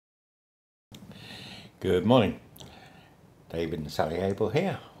Good morning, David and Sally Abel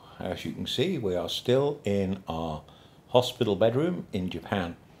here. As you can see, we are still in our hospital bedroom in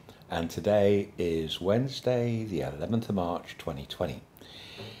Japan, and today is Wednesday the 11th of March 2020.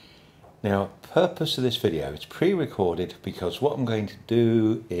 Now, purpose of this video, it's pre-recorded because what I'm going to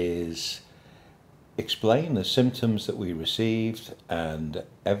do is explain the symptoms that we received and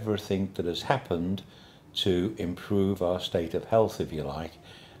everything that has happened to improve our state of health, if you like,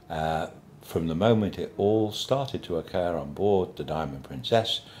 from the moment it all started to occur on board the Diamond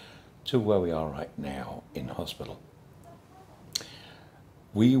Princess to where we are right now in hospital.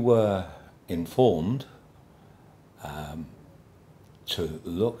 We were informed to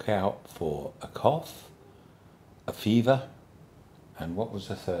look out for a cough, a fever, and what was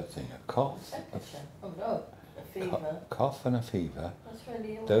the third thing? A cough? A fever. Cough and a fever. That's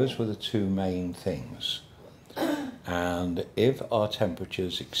really Those were the two main things. And if our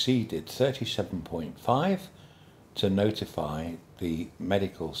temperatures exceeded 37.5, to notify the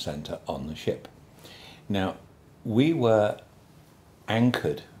medical centre on the ship. Now, we were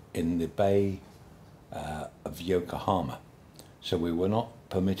anchored in the bay of Yokohama, so we were not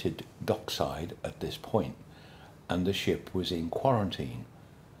permitted dockside at this point, and the ship was in quarantine.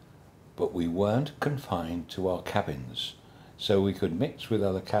 But we weren't confined to our cabins, so we could mix with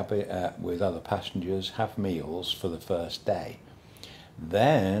other passengers, have meals for the first day.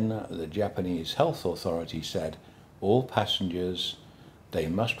 Then the Japanese health authority said all passengers, they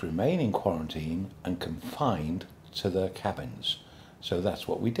must remain in quarantine and confined to their cabins. So that's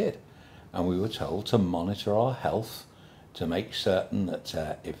what we did, and we were told to monitor our health to make certain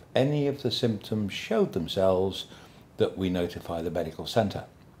that if any of the symptoms showed themselves, that we notify the medical centre.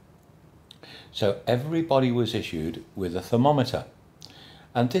 So everybody was issued with a thermometer,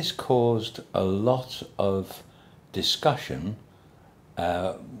 and this caused a lot of discussion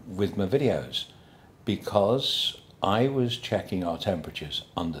with my videos, because I was checking our temperatures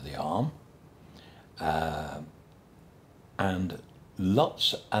under the arm, and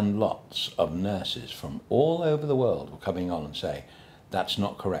lots of nurses from all over the world were coming on and say, that's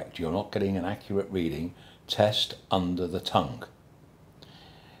not correct, you're not getting an accurate reading, test under the tongue.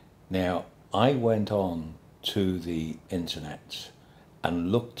 Now, I went on to the internet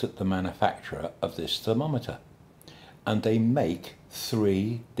and looked at the manufacturer of this thermometer, and they make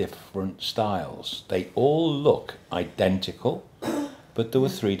 3 different styles. They all look identical, but there were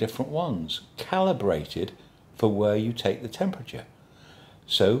 3 different ones calibrated for where you take the temperature.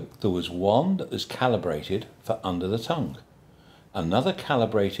 So there was one that was calibrated for under the tongue, another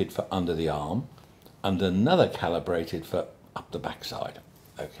calibrated for under the arm, and another calibrated for up the backside.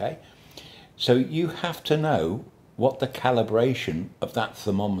 Okay? So you have to know what the calibration of that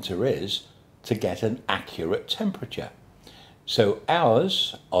thermometer is to get an accurate temperature. So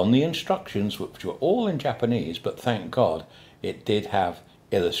ours, on the instructions, which were all in Japanese, but thank God it did have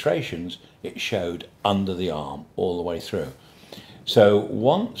illustrations, it showed under the arm all the way through. So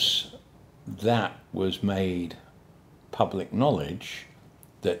once that was made public knowledge,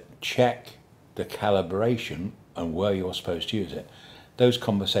 that check the calibration and where you're supposed to use it, those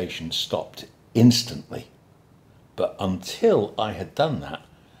conversations stopped instantly. But until I had done that,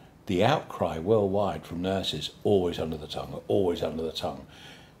 the outcry worldwide from nurses, always under the tongue, always under the tongue.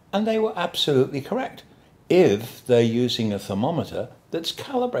 And they were absolutely correct, if they're using a thermometer that's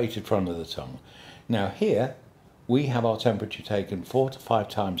calibrated for under the tongue. Now here, we have our temperature taken 4 to 5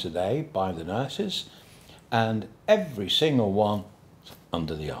 times a day by the nurses, and every single one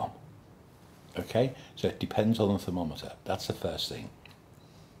under the arm. Okay, so it depends on the thermometer. That's the first thing.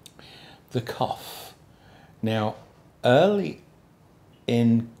 The cough. Now, early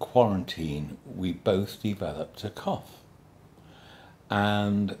in quarantine, we both developed a cough,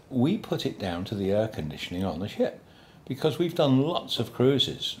 and we put it down to the air conditioning on the ship, because we've done lots of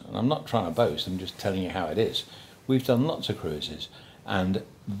cruises, and I'm not trying to boast, I'm just telling you how it is. We've done lots of cruises, and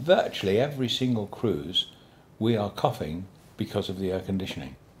virtually every single cruise we are coughing because of the air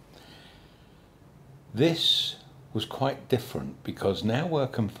conditioning. This was quite different, because now we're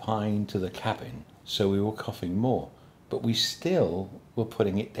confined to the cabin, so we were coughing more, but we still were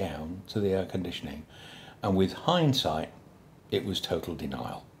putting it down to the air conditioning. And with hindsight, it was total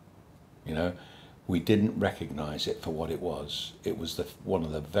denial. You know, we didn't recognize it for what it was. It was one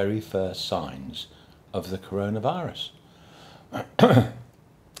of the very first signs of the coronavirus.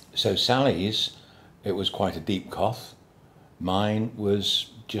 So Sally's, it was quite a deep cough. Mine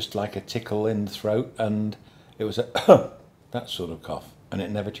was just like a tickle in the throat, and it was a that sort of cough, and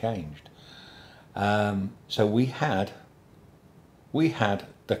it never changed. So we had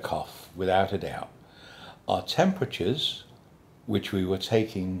the cough without a doubt. Our temperatures, which we were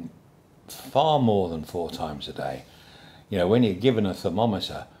taking far more than 4 times a day. You know, when you're given a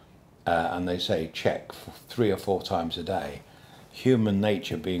thermometer and they say check 3 or 4 times a day, human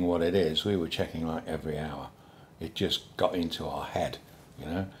nature being what it is, we were checking like every hour. It just got into our head, you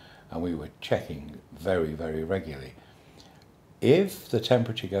know, and we were checking very, very regularly. If the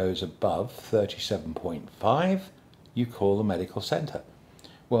temperature goes above 37.5, you call the medical centre.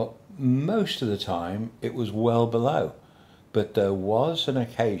 Well, most of the time it was well below, but there was an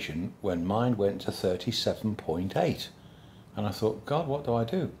occasion when mine went to 37.8, and I thought, God, what do I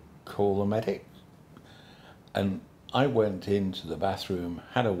do? Call the medic? And I went into the bathroom,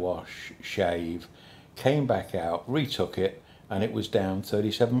 had a wash, shave, came back out, retook it, and it was down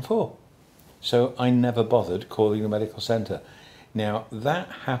 37.4. So I never bothered calling the medical centre. Now, that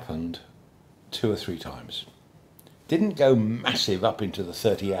happened 2 or 3 times. Didn't go massive up into the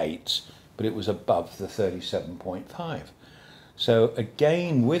 38s, but it was above the 37.5. So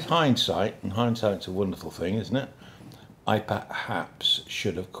again, with hindsight, and hindsight's a wonderful thing, isn't it? I perhaps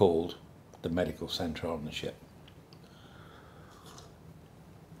should have called the medical centre on the ship.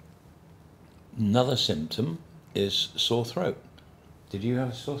 Another symptom is sore throat. Did you have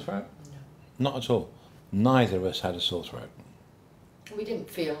a sore throat? No. Not at all. Neither of us had a sore throat. We didn't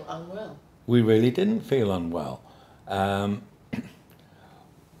feel unwell. We really didn't feel unwell.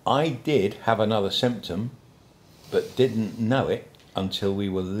 I did have another symptom, but didn't know it until we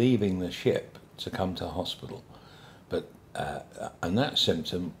were leaving the ship to come to hospital. But and that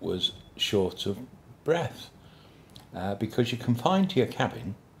symptom was short of breath, because you're confined to your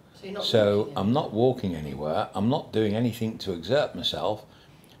cabin. So I'm not walking anywhere. I'm not doing anything to exert myself,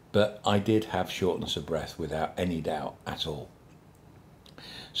 but I did have shortness of breath without any doubt at all.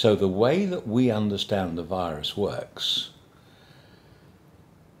 So the way that we understand the virus works,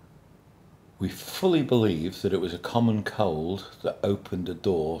 we fully believe that it was a common cold that opened a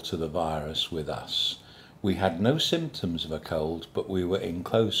door to the virus with us. We had no symptoms of a cold, but we were in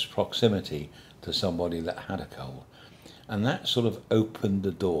close proximity to somebody that had a cold. And that sort of opened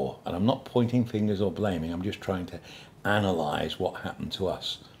the door. And I'm not pointing fingers or blaming, I'm just trying to analyse what happened to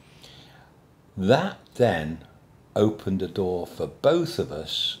us. That then opened a door for both of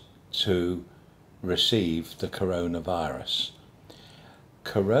us to receive the coronavirus.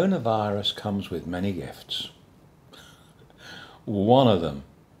 Coronavirus comes with many gifts. One of them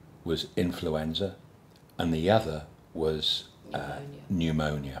was influenza, and the other was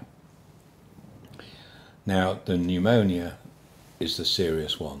pneumonia. Now, the pneumonia is the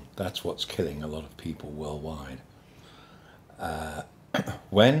serious one. That's what's killing a lot of people worldwide.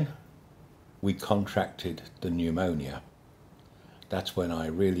 When we contracted the pneumonia, that's when I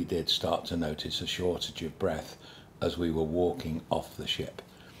really did start to notice a shortage of breath as we were walking off the ship.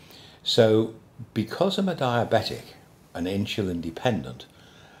 So because I'm a diabetic and insulin dependent,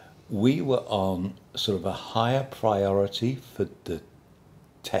 we were on sort of a higher priority for the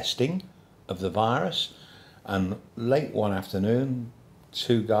testing of the virus. And late one afternoon,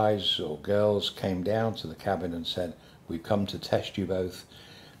 2 guys or girls came down to the cabin and said, "We've come to test you both."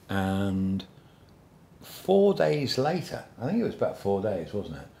 And 4 days later, I think it was about 4 days,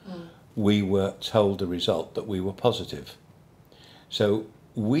 wasn't it? We were told the result that we were positive. So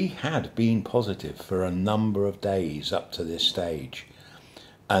we had been positive for a number of days up to this stage.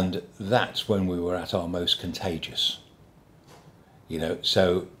 And that's when we were at our most contagious. You know,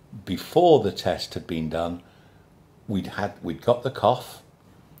 so before the test had been done, we'd got the cough,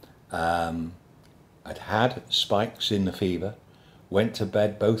 I'd had spikes in the fever, went to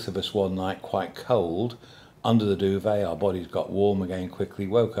bed, both of us one night quite cold, under the duvet, our bodies got warm again quickly,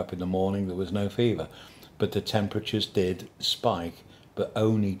 woke up in the morning, there was no fever. But the temperatures did spike, but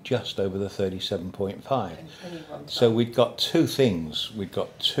only just over the 37.5. So we'd got 2 things. We'd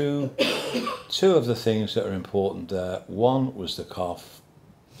got two of the things that are important there. One was the cough,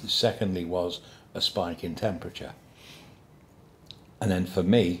 secondly was a spike in temperature. And then for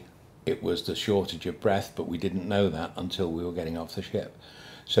me, it was the shortage of breath, but we didn't know that until we were getting off the ship.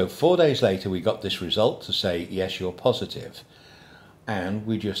 So 4 days later, we got this result to say, yes, you're positive, and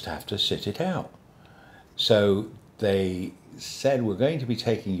we just have to sit it out. So they said, we're going to be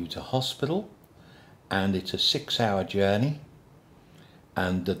taking you to hospital, and it's a 6-hour journey.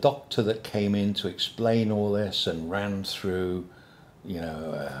 And the doctor that came in to explain all this and ran through, you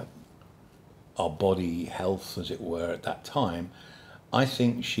know, our body health, as it were, at that time, I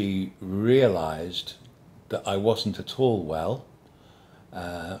think she realised that I wasn't at all well,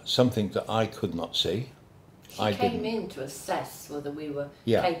 something that I could not see. She came in to assess whether we were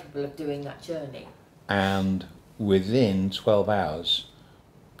capable of doing that journey. And within 12 hours,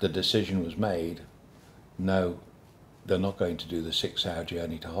 the decision was made, no, they're not going to do the 6-hour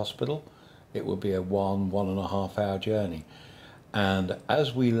journey to hospital. it would be a 1.5 hour journey. And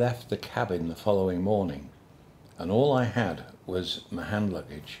as we left the cabin the following morning, and all I had was my hand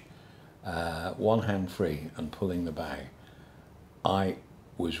luggage, one hand free and pulling the bag, I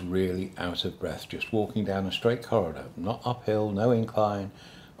was really out of breath, just walking down a straight corridor, not uphill, no incline.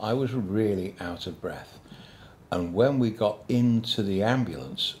 I was really out of breath. And when we got into the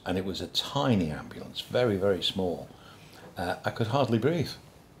ambulance, and it was a tiny ambulance, very, very small, I could hardly breathe.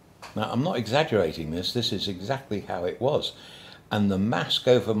 Now, I'm not exaggerating this is exactly how it was. And the mask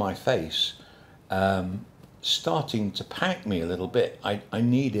over my face, starting to pack me a little bit. I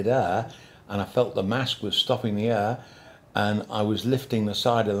needed air, and I felt the mask was stopping the air, and I was lifting the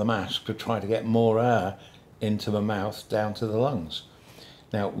side of the mask to try to get more air into my mouth down to the lungs.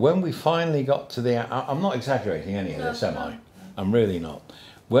 Now, when we finally got to I'm not exaggerating any of this, am I? I'm really not.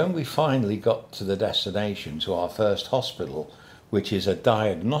 When we finally got to the destination, to our first hospital, which is a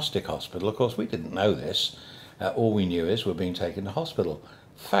diagnostic hospital, of course we didn't know this, all we knew is we're being taken to hospital.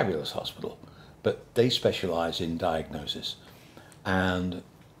 Fabulous hospital, but they specialise in diagnosis. And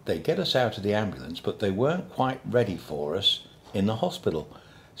they get us out of the ambulance, but they weren't quite ready for us in the hospital.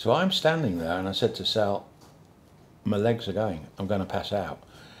 So I'm standing there and I said to Sal, my legs are going, I'm going to pass out.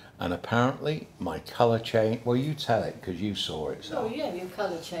 And apparently my colour changed. Well, you tell it because you saw it, Sal. Oh yeah, your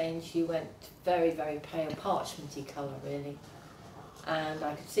colour changed. You went very, very pale, parchmenty colour really. And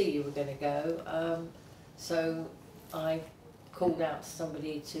I could see you were going to go. So I called out to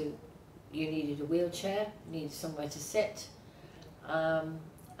somebody you needed a wheelchair, needed somewhere to sit, and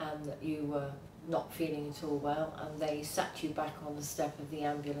that you were not feeling at all well, and they sat you back on the step of the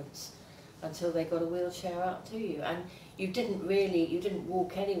ambulance until they got a wheelchair out to you. And you didn't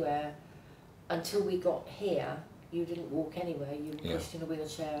walk anywhere until we got here. You didn't walk anywhere, you were pushed in a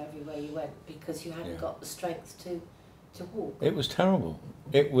wheelchair everywhere you went because you hadn't got the strength to walk. It was terrible.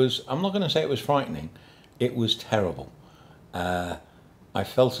 It was, I'm not going to say it was frightening, it was terrible. I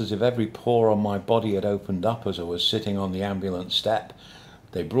felt as if every pore on my body had opened up as I was sitting on the ambulance step.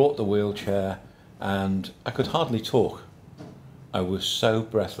 They brought the wheelchair and I could hardly talk. I was so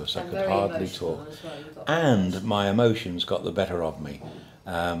breathless, I could hardly talk. Well. And my emotions got the better of me.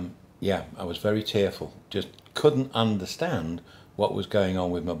 Yeah, I was very tearful, just couldn't understand what was going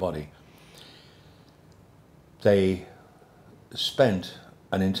on with my body. They spent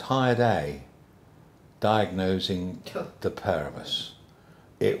an entire day diagnosing the pair of us.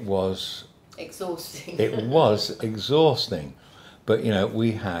 It was exhausting. It was exhausting. But, you know,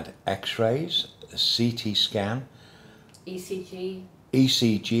 we had x-rays, a CT scan,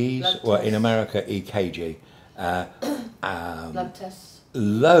 ECGs, well, in America, EKG. Blood tests.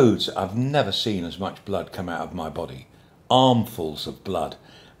 Loads. I've never seen as much blood come out of my body. Armfuls of blood.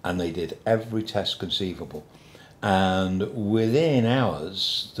 And they did every test conceivable. And within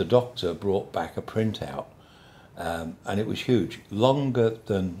hours, the doctor brought back a printout. And it was huge. Longer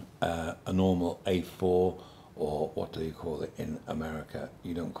than a normal A4, or what do you call it in America?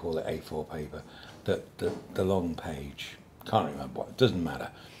 You don't call it A4 paper. The long page. Can't remember what, it doesn't matter.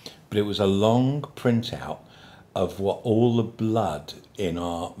 But it was a long printout of what all the blood in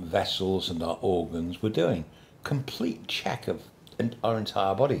our vessels and our organs were doing. Complete check of our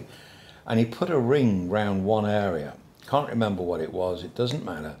entire body. And he put a ring round one area. Can't remember what it was, it doesn't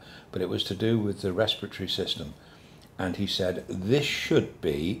matter, but it was to do with the respiratory system. And he said, this should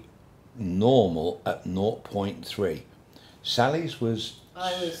be normal at 0.3. Sally's was...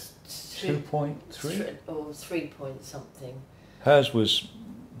 I was 2.3? Or 3 point something. Hers was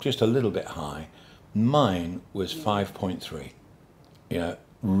just a little bit high. Mine was 5.3. You know,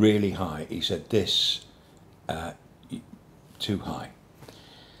 really high. He said, this, too high.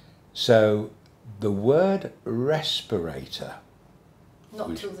 So the word respirator...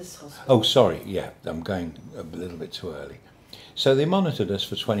 Not till this hospital. Oh, sorry, yeah, I'm going a little bit too early. So they monitored us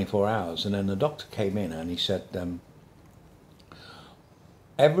for 24 hours, and then the doctor came in and he said,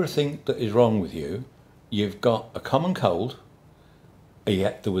 everything that is wrong with you, you've got a common cold,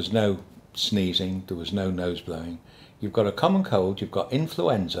 yet there was no sneezing, there was no nose blowing. You've got a common cold, you've got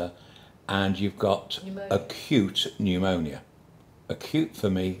influenza, and you've got acute pneumonia. Acute for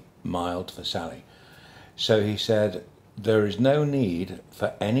me, mild for Sally. So he said, there is no need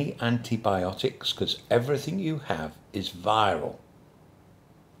for any antibiotics because everything you have is viral.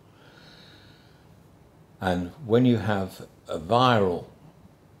 And when you have a viral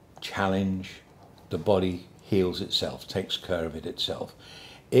challenge, the body heals itself, takes care of it itself.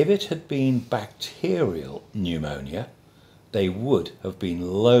 If it had been bacterial pneumonia, they would have been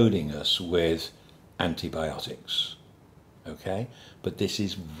loading us with antibiotics. Okay? But this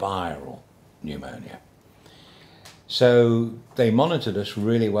is viral pneumonia. So they monitored us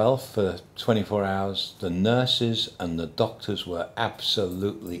really well for 24 hours. The nurses and the doctors were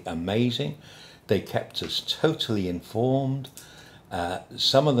absolutely amazing. They kept us totally informed.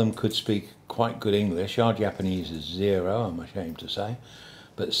 Some of them could speak quite good English. Our Japanese is zero, I'm ashamed to say.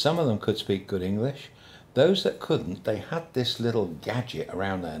 But some of them could speak good English. Those that couldn't, they had this little gadget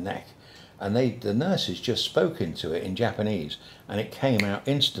around their neck, and the nurses just spoke into it in Japanese, and it came out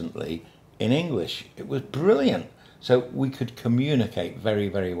instantly in English. It was brilliant. So we could communicate very,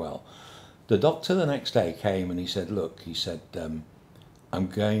 very well. The doctor the next day came and he said, look, he said, I'm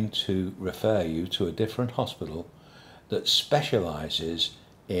going to refer you to a different hospital that specialises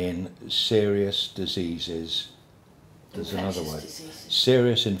in serious diseases. There's another word.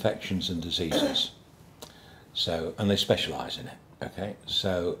 Serious infections and diseases. So, and they specialise in it. Okay,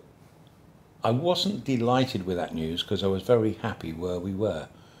 so I wasn't delighted with that news because I was very happy where we were.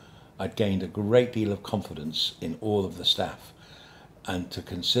 I'd gained a great deal of confidence in all of the staff, and to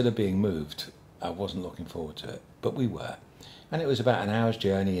consider being moved, I wasn't looking forward to it, but we were. And it was about an hour's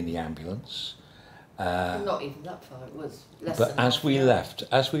journey in the ambulance. Not even that far, it was less But than as we left,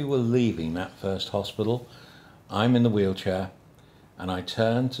 as we were leaving that first hospital, I'm in the wheelchair, and I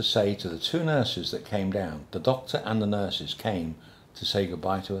turned to say to the two nurses that came down, the doctor and the nurses came to say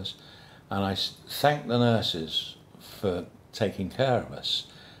goodbye to us, and I thanked the nurses for taking care of us.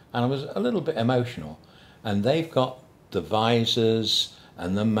 And I was a little bit emotional, and they've got the visors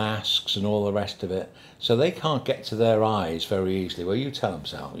and the masks and all the rest of it, so they can't get to their eyes very easily. Well, you tell them,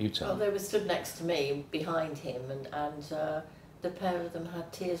 Sal, you tell them. Well, they were stood next to me, behind him, and the pair of them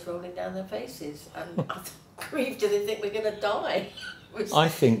had tears rolling down their faces, and I thought, grief, do they think we're going to die? I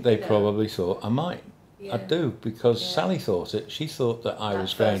think they probably thought I might. Yeah. I do, because Sally thought it. She thought that I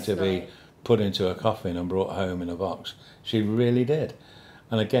was going to be put into a coffin and brought home in a box. She really did.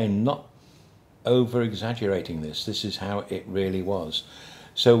 And again, not over-exaggerating this. This is how it really was.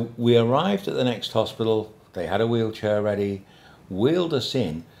 So we arrived at the next hospital. They had a wheelchair ready, wheeled us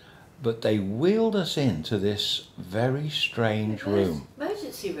in, but they wheeled us into this very strange room.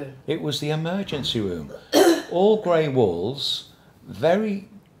 Emergency room. It was the emergency room. All grey walls, very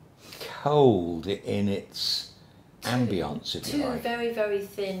cold in its ambience, if you like. Two very, very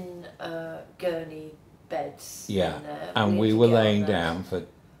thin gurney beds. Yeah, in there. and we were laying down for a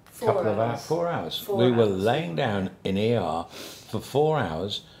couple of hours. 4 hours. 4 We were hours. laying down in ER for 4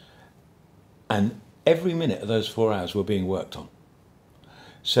 hours, and every minute of those 4 hours were being worked on.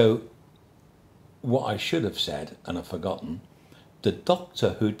 So what I should have said, and I've forgotten, the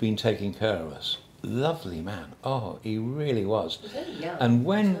doctor who'd been taking care of us, lovely man, oh, he really was. Very young. And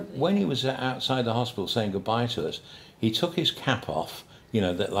when he was outside the hospital saying goodbye to us, he took his cap off, you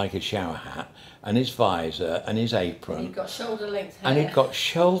know, that like a shower hat, and his visor and his apron. And he'd got shoulder length hair. And he'd got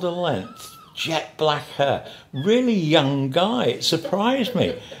shoulder length, jet black hair. Really young guy. It surprised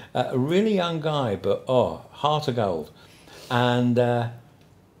me. A really young guy, but oh, heart of gold. And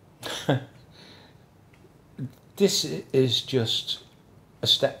this is just a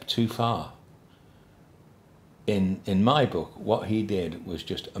step too far. In my book, what he did was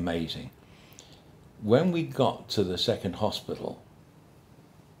just amazing. When we got to the second hospital,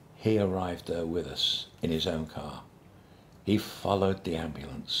 he arrived there with us in his own car. He followed the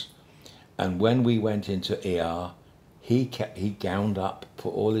ambulance. And when we went into ER, he gowned up,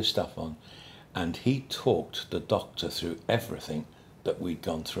 put all his stuff on, and he talked the doctor through everything that we'd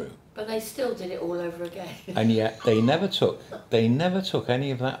gone through. But they still did it all over again. And yet they never took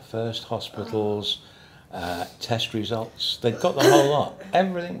any of that first hospital's test results. They'd got the whole lot.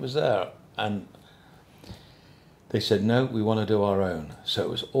 Everything was there. And they said, no, we want to do our own. So it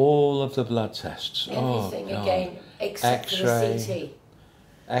was all of the blood tests. Everything again, except for the CT.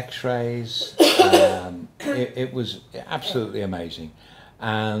 X-rays. It was absolutely amazing.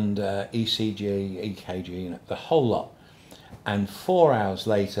 And ECG, EKG, the whole lot. And 4 hours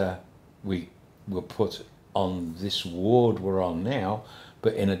later, we were put on this ward we're on now,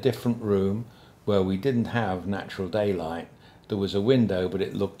 but in a different room where we didn't have natural daylight. There was a window, but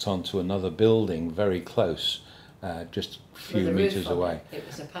it looked onto another building very close. Just a few meters away. It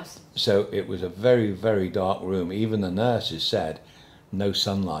was a passage. So it was a very, very dark room. Even the nurses said, no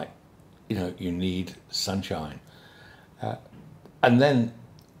sunlight, you know, you need sunshine. And then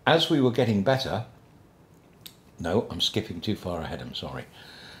as we were getting better, no, I'm skipping too far ahead, I'm sorry.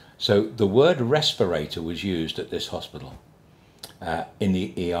 So the word respirator was used at this hospital in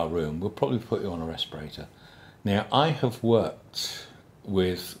the ER room. We'll probably put you on a respirator. Now, I have worked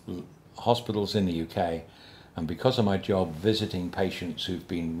with hospitals in the UK, and because of my job visiting patients who've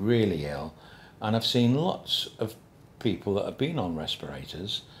been really ill, and I've seen lots of people that have been on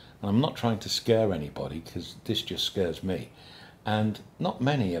respirators, And I'm not trying to scare anybody, because this just scares me. And not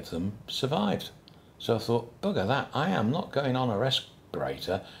many of them survived. So I thought, bugger that, I am not going on a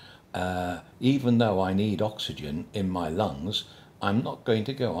respirator. Even though I need oxygen in my lungs, I'm not going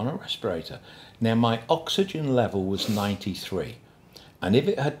to go on a respirator. Now, my oxygen level was 93. And if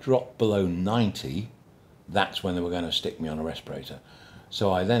it had dropped below 90, that's when they were going to stick me on a respirator.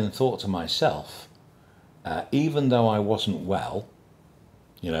 So I then thought to myself, even though I wasn't well,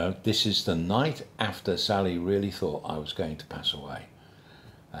 you know, this is the night after Sally really thought I was going to pass away.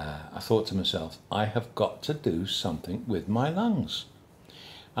 I thought to myself, I have got to do something with my lungs.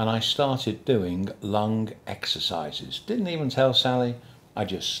 And I started doing lung exercises. Didn't even tell Sally, I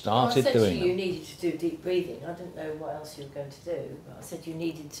just started doing them. You needed to do deep breathing. I didn't know what else you were going to do, but I said you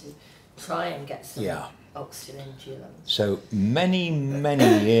needed to try and get some oxygen into your lungs. So many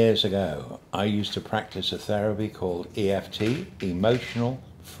years ago, I used to practice a therapy called EFT, Emotional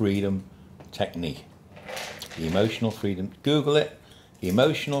Freedom Technique. Emotional Freedom, Google it,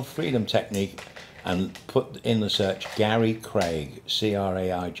 Emotional Freedom Technique, and put in the search Gary Craig,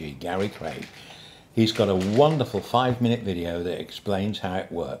 C-R-A-I-G, Gary Craig. He's got a wonderful 5-minute video that explains how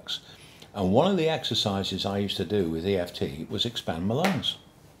it works. And one of the exercises I used to do with EFT was expand my lungs.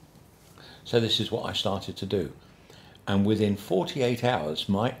 So this is what I started to do. And within 48 hours,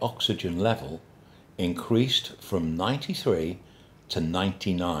 my oxygen level increased from 93 to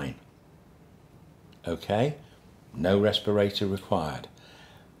 99. Okay? No respirator required.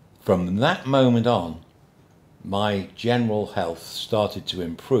 From that moment on, my general health started to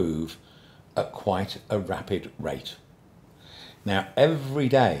improve at quite a rapid rate. Now, every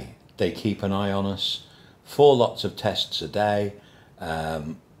day they keep an eye on us, 4 lots of tests a day.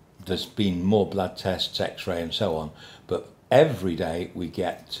 There's been more blood tests, x-ray and so on, but every day we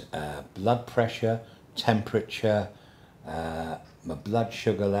get blood pressure, temperature, my blood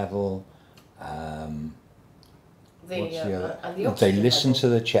sugar level, they listen to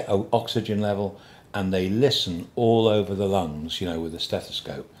the oxygen level, and they listen all over the lungs, you know, with a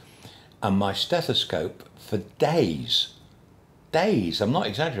stethoscope. And my stethoscope for days, I'm not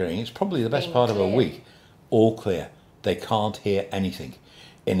exaggerating, it's probably the best part of a week, all clear. They can't hear anything.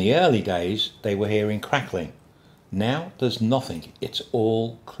 In the early days, they were hearing crackling. Now there's nothing, it's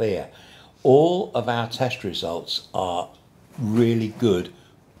all clear. All of our test results are really good.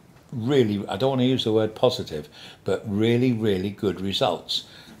 Really, I don't want to use the word positive, but really good results.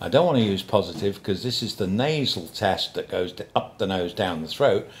 I don't want to use positive because this is the nasal test that goes up the nose, down the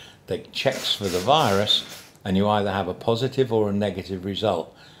throat, that checks for the virus, and you either have a positive or a negative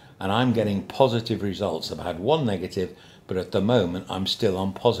result. And I'm getting positive results. I've had 1 negative, but at the moment I'm still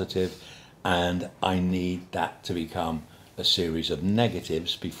on positive, and I need that to become a series of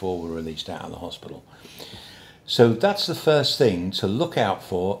negatives before we're released out of the hospital. So that's the first thing to look out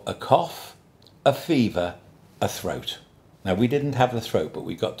for: a cough, a fever, a throat. Now, we didn't have the throat, but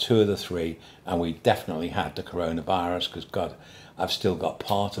we got 2 of the 3, and we definitely had the coronavirus, because God, I've still got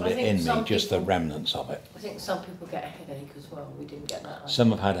part of it in me, just the remnants of it. I think some people get a headache as well. We didn't get that either. Some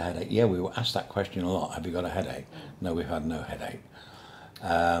have had a headache. Yeah, we were asked that question a lot. Have you got a headache? No, we've had no headache.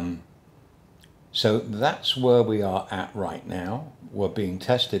 So that's where we are at right now. We're being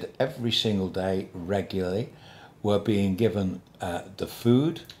tested every single day, regularly. We're being given the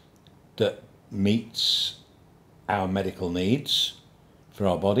food that meets our medical needs for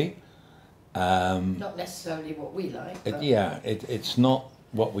our body. Not necessarily what we like. But It's not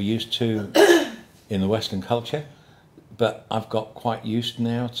what we're used to in the Western culture, but I've got quite used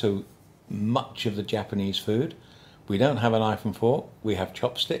now to much of the Japanese food. We don't have a knife and fork, we have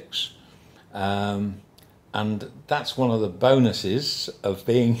chopsticks. And that's one of the bonuses of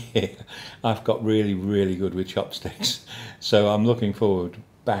being here. I've got really good with chopsticks. So I'm looking forward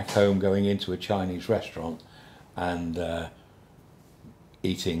back home, going into a Chinese restaurant and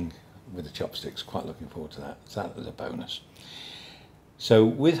eating with the chopsticks. Quite looking forward to that. So that was a bonus. So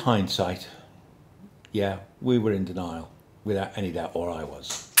with hindsight, yeah, we were in denial without any doubt, or I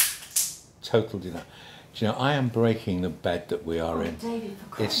was. Total denial. Do you know, I am breaking the bed that we are in. David,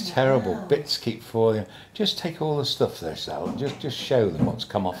 it's terrible. Bits keep falling. Just take all the stuff there, Sal, and just show them what's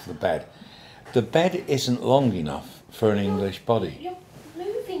come off the bed. The bed isn't long enough for an English body. You're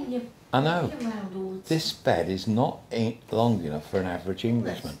moving your I know. around all the time. This bed is not long enough for an average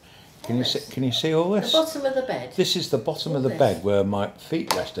Englishman. Can you see all this? The bottom of the bed. This is the bottom of the bed where my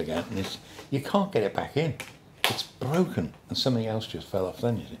feet rest again, and you can't get it back in. It's broken, and something else just fell off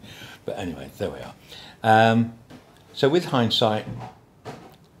then, you see. But anyway, there we are. So with hindsight,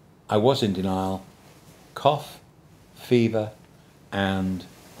 I was in denial. Cough, fever, and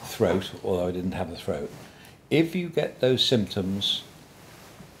throat, although I didn't have the throat. If you get those symptoms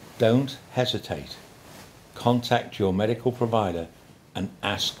don't hesitate. Contact your medical provider and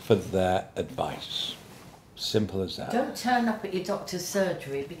ask for their advice. Simple as that. Don't turn up at your doctor's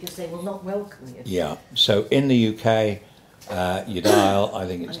surgery because they will not welcome you. Yeah, so in the UK, you dial, I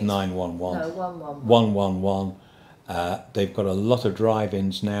think it's 911. No, 111. 111. They've got a lot of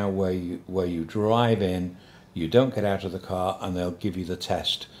drive-ins now where you drive in, you don't get out of the car, and they'll give you the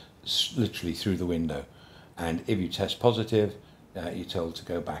test literally through the window. And if you test positive, you're told to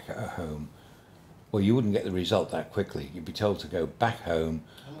go back at home. Well, you wouldn't get the result that quickly. You'd be told to go back home,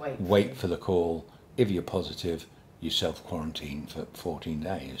 And wait for the call. If you're positive, you self-quarantine for 14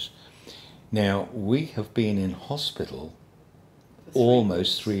 days. Now, we have been in hospital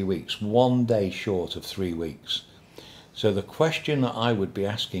almost 3 weeks, 1 day short of 3 weeks. So the question that I would be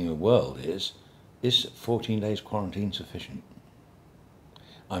asking the world is 14 days quarantine sufficient?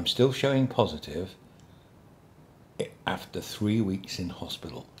 I'm still showing positive after 3 weeks in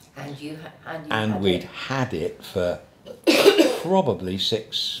hospital. And we'd had it for probably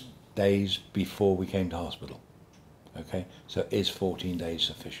 6 days before we came to hospital. Okay, so is 14 days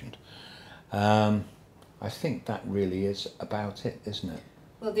sufficient? I think that really is about it, isn't it?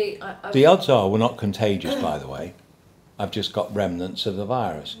 Well, the odds are we're not contagious, by the way. I've just got remnants of the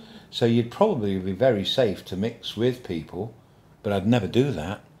virus. So you'd probably be very safe to mix with people, but I'd never do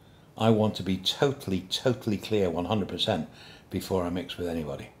that. I want to be totally clear 100% before I mix with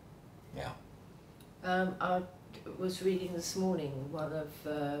anybody. Yeah. I was reading this morning one of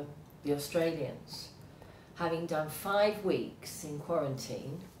the Australians, having done 5 weeks in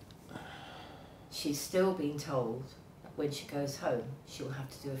quarantine, she's still been told that when she goes home she'll have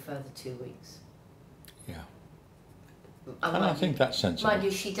to do a further 2 weeks. Yeah. And I think that's sensible. Mind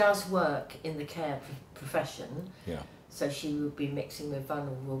you, she does work in the care profession, yeah. So she would be mixing with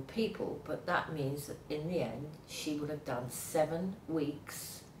vulnerable people, but that means that in the end she would have done 7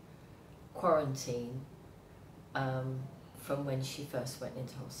 weeks quarantine from when she first went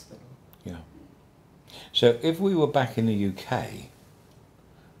into hospital. Yeah. So if we were back in the UK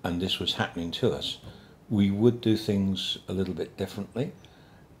and this was happening to us, we would do things a little bit differently.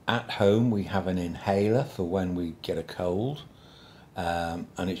 At home we have an inhaler for when we get a cold, and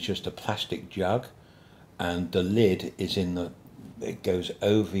it's just a plastic jug, and the lid is it goes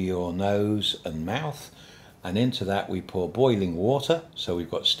over your nose and mouth, and into that we pour boiling water, so we've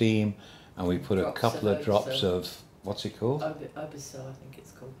got steam, and we put a couple of drops of, what's it called? Abel, I think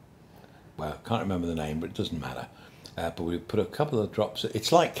it's called. Well, I can't remember the name, but it doesn't matter. But we put a couple of drops,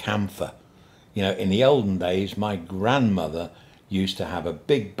 it's like camphor. You know, in the olden days, my grandmother used to have a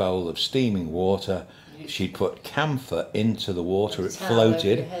big bowl of steaming water. She'd put camphor into the water, it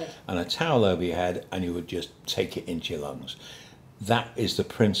floated, and a towel over your head, and you would just take it into your lungs. That is the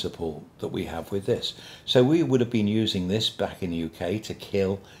principle that we have with this. So we would have been using this back in the UK to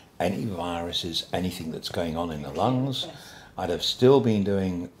kill any viruses, anything that's going on in the lungs. I'd have still been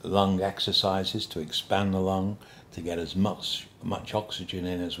doing lung exercises to expand the lung, to get as much oxygen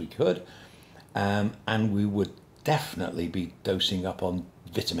in as we could, and we would definitely be dosing up on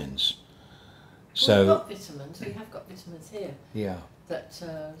vitamins. So we've got vitamins. We have got vitamins here. Yeah. That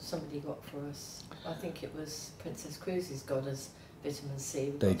somebody got for us. I think it was Princess Cruises got us vitamin C.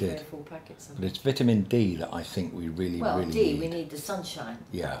 We've they got did. 3 or 4 packets of but it's vitamin D that I think we really D, need. we need the sunshine.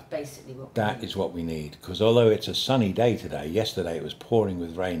 Yeah. That's basically what That we need. is what we need, because although it's a sunny day today, yesterday it was pouring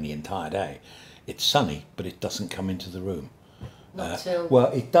with rain the entire day. It's sunny, but it doesn't come into the room. Not till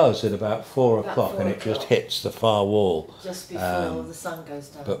Well, it does at about 4 About o'clock, 4 and it just o'clock. hits the far wall. just before the sun goes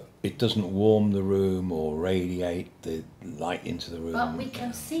down. But it doesn't warm the room or radiate the light into the room. But we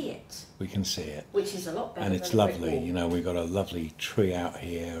can see it, We can see it. which is a lot better And it's than a brick lovely, wall. you know, we've got a lovely tree out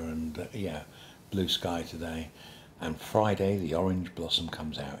here, and yeah, blue sky today. And Friday, the orange blossom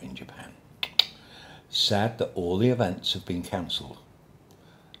comes out in Japan. Sad that all the events have been cancelled.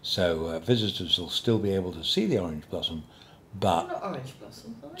 So visitors will still be able to see the orange blossom, but Not orange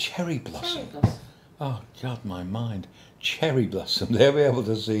blossom, are they? cherry blossom. Cherry blossom. Oh, God, my mind. Cherry blossom. They'll be able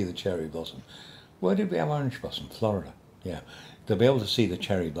to see the cherry blossom. Where did we have orange blossom? Florida. Yeah. They'll be able to see the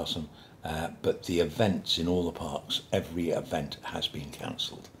cherry blossom, but the events in all the parks, every event has been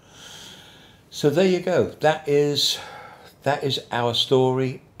cancelled. So there you go. That is our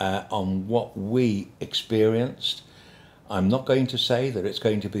story on what we experienced. I'm not going to say that it's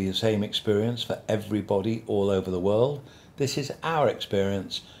going to be the same experience for everybody all over the world. This is our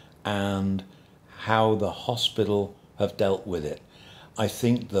experience and how the hospital have dealt with it. I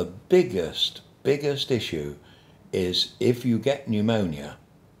think the biggest issue is if you get pneumonia,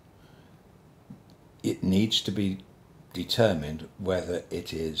 it needs to be determined whether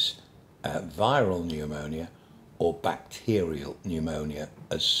it is viral pneumonia or bacterial pneumonia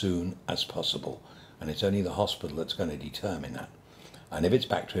as soon as possible. And it's only the hospital that's going to determine that. And if it's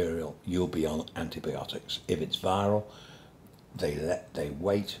bacterial, you'll be on antibiotics. If it's viral, they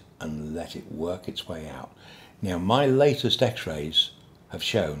wait and let it work its way out. Now, my latest x-rays have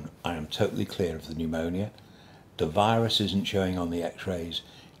shown I am totally clear of the pneumonia. The virus isn't showing on the x-rays.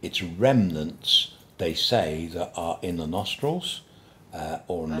 It's remnants, they say, that are in the nostrils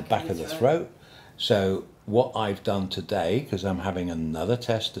or in the back of the throat. So what I've done today, because I'm having another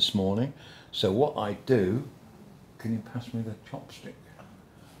test this morning, so what I do, can you pass me the chopstick?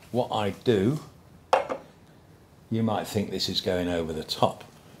 What I do, you might think this is going over the top,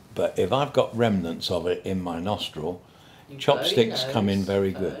 but if I've got remnants of it in my nostril, chopsticks come in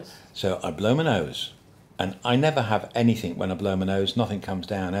very good. So I blow my nose, and I never have anything when I blow my nose, nothing comes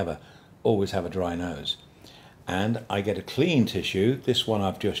down ever, always have a dry nose. And I get a clean tissue, this one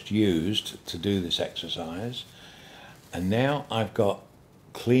I've just used to do this exercise, and now I've got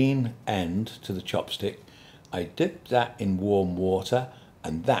clean end to the chopstick. I dip that in warm water,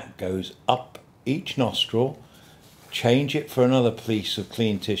 and that goes up each nostril, change it for another piece of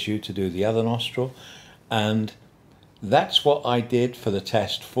clean tissue to do the other nostril, and that's what I did for the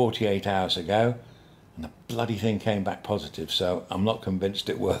test 48 hours ago, and the bloody thing came back positive, so I'm not convinced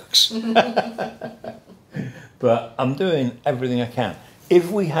it works. But I'm doing everything I can.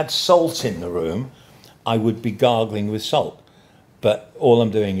 If we had salt in the room, I would be gargling with salt. But all I'm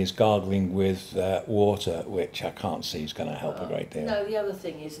doing is gargling with water, which I can't see is going to help a great deal. No, the other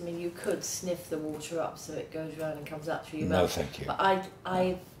thing is, I mean, you could sniff the water up so it goes round and comes out through your mouth. No, thank you. But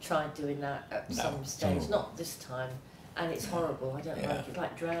I've tried doing that at some stage, not this time, and it's horrible. I don't like it. It's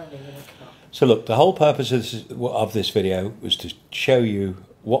like drowning in a cup. So look, the whole purpose of this video was to show you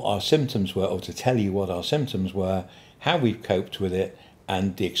what our symptoms were, or to tell you what our symptoms were, how we've coped with it,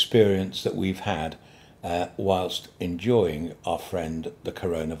 and the experience that we've had whilst enjoying our friend the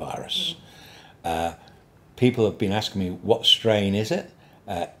coronavirus. People have been asking me, what strain is it?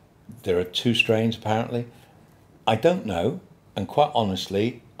 There are 2 strains apparently. I don't know, and quite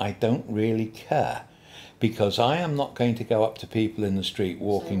honestly, I don't really care, because I am not going to go up to people in the street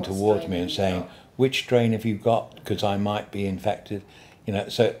walking towards me and saying, which strain have you got, because I might be infected. You know,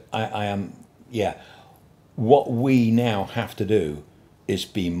 so I am, what we now have to do is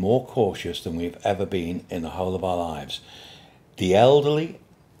be more cautious than we've ever been in the whole of our lives. The elderly,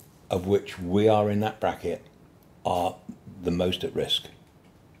 of which we are in that bracket, are the most at risk.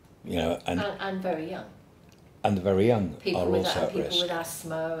 You know, and very young. And the very young people are also at risk. People with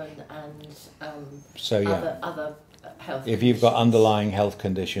asthma and so, other health if you've got underlying health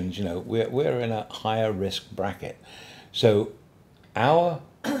conditions, you know, we're in a higher risk bracket. So our,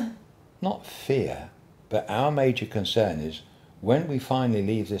 not fear, but our major concern is when we finally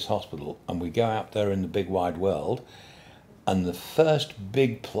leave this hospital and we go out there in the big wide world, and the first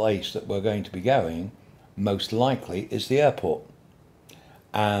big place that we're going to be going, most likely, is the airport.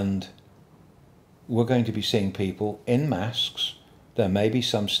 And we're going to be seeing people in masks. There may be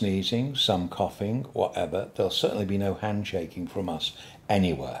some sneezing, some coughing, whatever. There'll certainly be no handshaking from us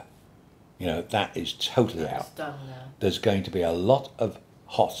anywhere. You know, that is totally out. Done now. There's going to be a lot of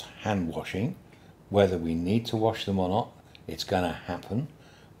hot hand washing, whether we need to wash them or not. It's going to happen.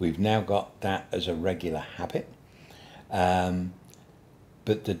 We've now got that as a regular habit. But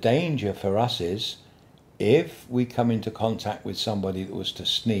the danger for us is, if we come into contact with somebody that was to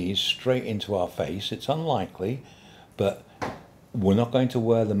sneeze straight into our face, it's unlikely, but we're not going to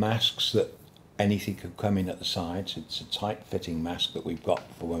wear the masks that anything could come in at the sides. It's a tight-fitting mask that we've got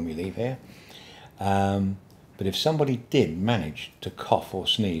for when we leave here. But if somebody did manage to cough or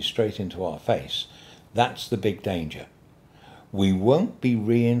sneeze straight into our face, that's the big danger. We won't be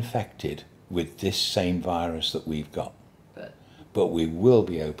reinfected with this same virus that we've got, but we will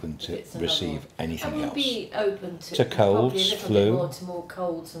be open to receive anything else. And we'll be open to colds, flu. More to more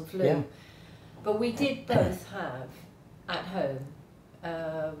colds and flu. Yeah. But we did both have at home,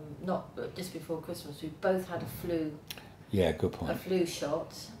 not just before Christmas, we both had a flu. Yeah, good point. A flu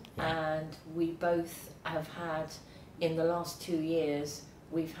shot, and we both have had, in the last 2 years,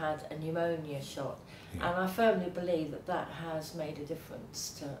 we've had a pneumonia shot. Yeah. And I firmly believe that that has made a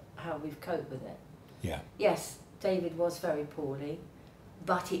difference to how we've coped with it. Yeah. Yes, David was very poorly,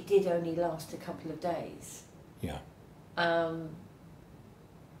 but it did only last a couple of days. Yeah. And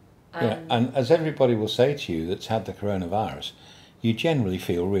as everybody will say to you that's had the coronavirus, you generally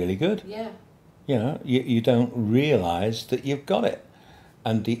feel really good. Yeah. You know, you don't realise that you've got it.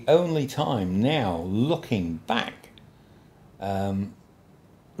 And the only time now, looking back,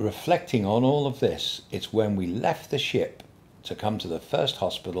 reflecting on all of this, it's when we left the ship to come to the first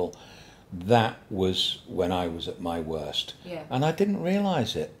hospital that was when I was at my worst. Yeah. And I didn't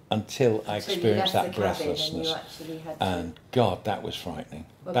realise it until I experienced that And you breathlessness. actually had to. And God, that was frightening.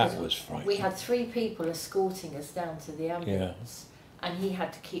 Well, that was frightening. We had 3 people escorting us down to the ambulance, and he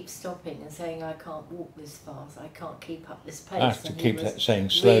had to keep stopping and saying, "I can't walk this fast. I can't keep up this pace." I have to and keep he was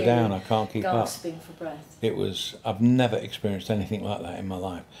saying, "Slow really down! I can't keep up." gasping for breath. It was. I've never experienced anything like that in my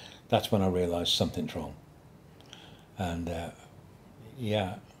life. That's when I realised something's wrong. And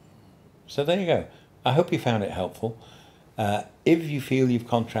yeah, so there you go. I hope you found it helpful. If you feel you've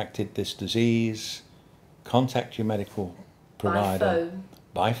contracted this disease, contact your medical provider.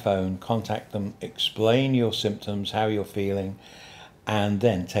 By phone, contact them, explain your symptoms, how you're feeling, and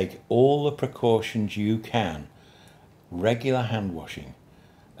then take all the precautions you can. Regular hand washing.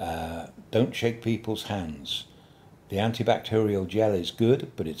 Don't shake people's hands. The antibacterial gel is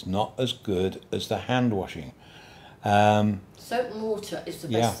good, but it's not as good as the hand washing. Soap and water is the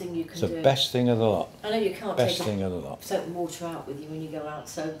best thing you can do. It's the best thing of the lot. I know you can't Best take thing of the lot. soap and water out with you when you go out,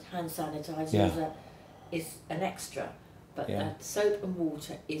 so hand sanitizer is an extra. But soap and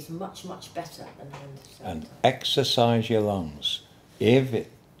water is much, much better than hand sanitizer. And exercise your lungs. If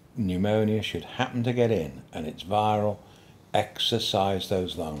pneumonia should happen to get in and it's viral, exercise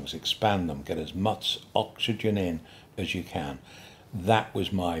those lungs, expand them, get as much oxygen in as you can. That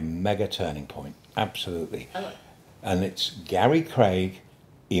was my mega turning point, absolutely. And it's Gary Craig,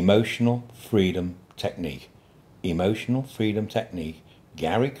 Emotional Freedom Technique. Emotional Freedom Technique,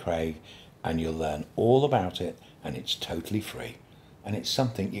 Gary Craig, and you'll learn all about it, and it's totally free. And it's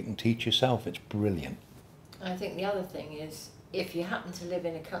something you can teach yourself. It's brilliant. I think the other thing is, if you happen to live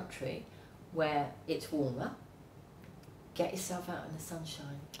in a country where it's warmer, get yourself out in the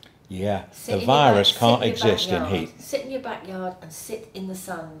sunshine. Yeah, the virus can't exist in heat. Sit in your backyard and sit in the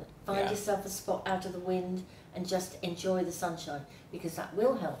sun. Find yourself a spot out of the wind and just enjoy the sunshine, because that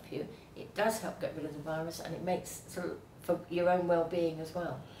will help you. It does help get rid of the virus, and it makes for your own well-being as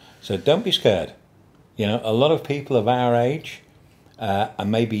well. So don't be scared. You know, a lot of people of our age,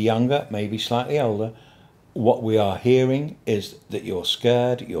 and maybe younger, maybe slightly older, what we are hearing is that you're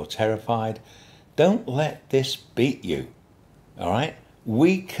scared, you're terrified. Don't let this beat you, all right?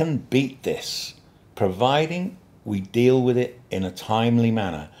 We can beat this, providing we deal with it in a timely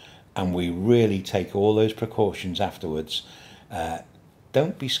manner and we really take all those precautions afterwards.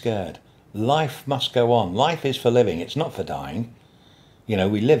 Don't be scared. Life must go on. Life is for living. It's not for dying. You know,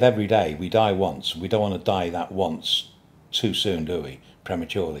 we live every day. We die once. We don't want to die that once too soon, do we?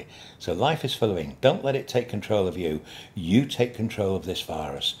 Prematurely. So life is for living. Don't let it take control of you. You take control of this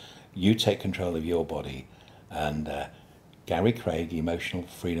virus. You take control of your body. And Gary Craig, Emotional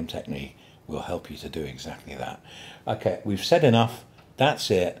Freedom Technique, will help you to do exactly that. Okay, we've said enough. That's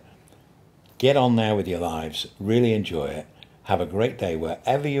it. Get on now with your lives. Really enjoy it. Have a great day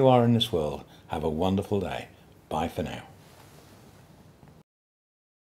wherever you are in this world. Have a wonderful day. Bye for now.